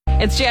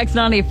It's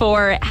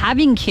GX94.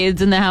 Having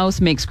kids in the house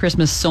makes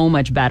Christmas so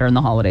much better in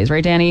the holidays,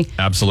 right, Danny?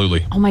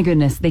 Absolutely. Oh my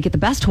goodness, they get the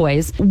best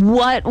toys.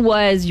 What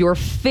was your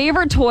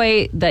favorite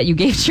toy that you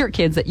gave to your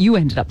kids that you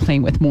ended up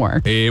playing with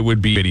more? It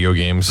would be video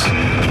games.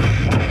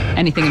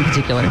 Anything in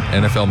particular?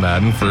 NFL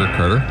Madden for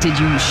Carter. Did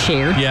you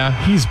share? Yeah,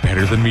 he's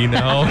better than me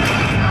now.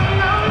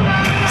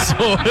 So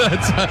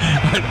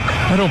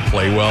I don't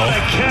play well.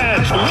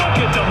 Catch. Look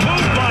at the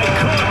move by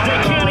Cook.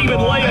 They can't even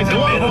lay a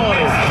glove on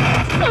it.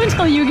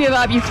 Until you give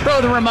up, you throw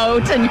the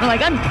remote and you're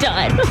like, I'm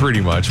done.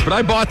 Pretty much. But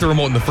I bought the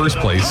remote in the first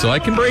place, so I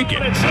can break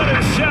it. It's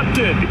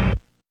intercepted.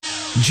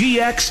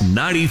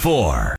 GX94.